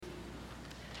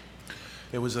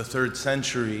It was the 3rd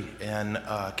century in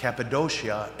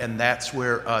Cappadocia, and that's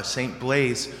where St.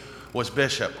 Blaise was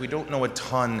bishop. We don't know a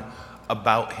ton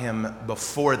about him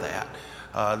before that.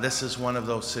 This is one of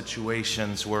those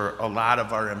situations where a lot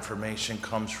of our information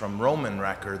comes from Roman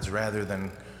records rather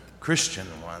than Christian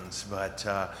ones, but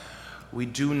we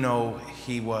do know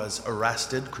he was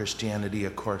arrested. Christianity,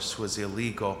 of course, was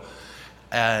illegal,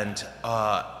 and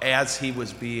as he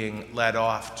was being led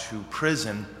off to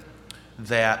prison,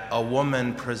 that a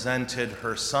woman presented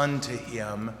her son to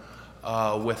him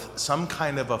with some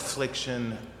kind of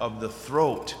affliction of the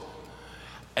throat,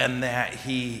 and that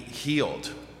he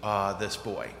healed this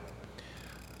boy.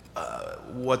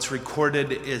 What's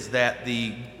recorded is that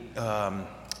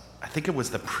I think it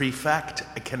was the prefect,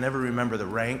 I can never remember the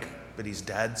rank, but he's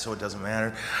dead, so it doesn't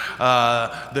matter.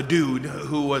 The dude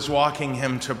who was walking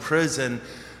him to prison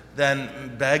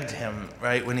then begged him,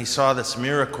 right, when he saw this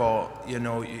miracle,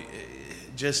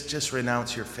 just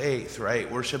renounce your faith,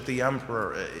 right? Worship the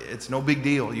emperor. It's no big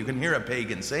deal. You can hear a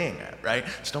pagan saying it, right?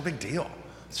 It's no big deal.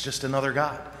 It's just another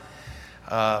god.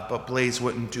 But Blaise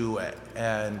wouldn't do it,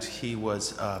 and he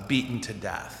was beaten to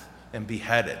death and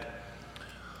beheaded.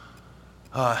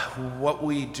 What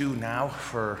we do now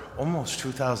for almost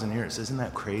 2,000 years, isn't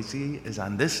that crazy, is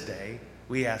on this day,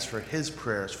 we ask for his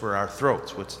prayers for our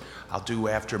throats, which I'll do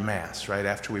after Mass, right?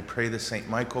 After we pray the St.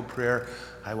 Michael prayer,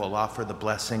 I will offer the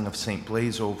blessing of St.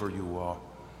 Blaise over you all.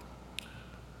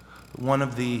 One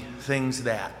of the things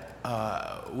that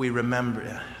we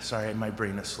remember, sorry, my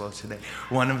brain is slow today.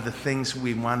 One of the things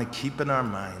we want to keep in our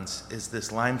minds is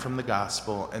this line from the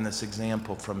gospel and this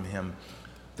example from him,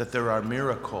 that there are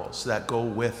miracles that go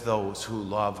with those who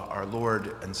love our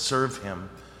Lord and serve him.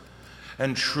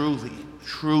 And truly,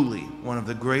 truly, one of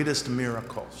the greatest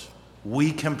miracles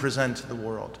we can present to the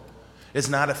world is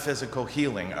not a physical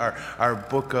healing. Our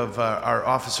book of our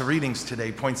Office of Readings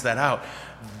today points that out.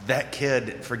 That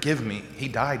kid, forgive me, he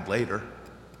died later.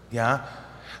 Yeah?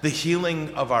 The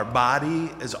healing of our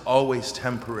body is always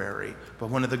temporary, but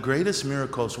one of the greatest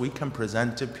miracles we can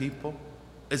present to people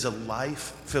is a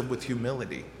life filled with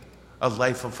humility, a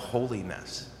life of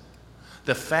holiness.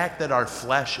 The fact that our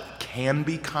flesh can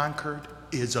be conquered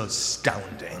is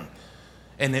astounding,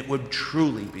 and it would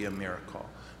truly be a miracle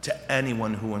to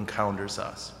anyone who encounters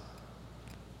us.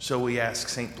 So we ask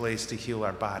St. Blaise to heal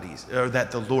our bodies, or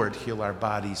that the Lord heal our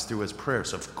bodies through his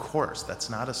prayers. Of course, that's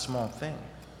not a small thing.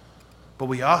 But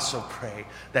we also pray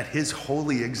that his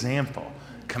holy example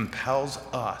compels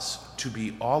us to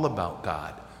be all about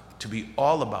God, to be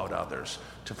all about others,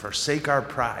 to forsake our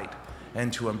pride,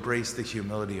 and to embrace the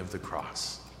humility of the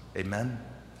cross. Amen?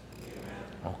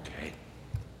 Amen. Okay.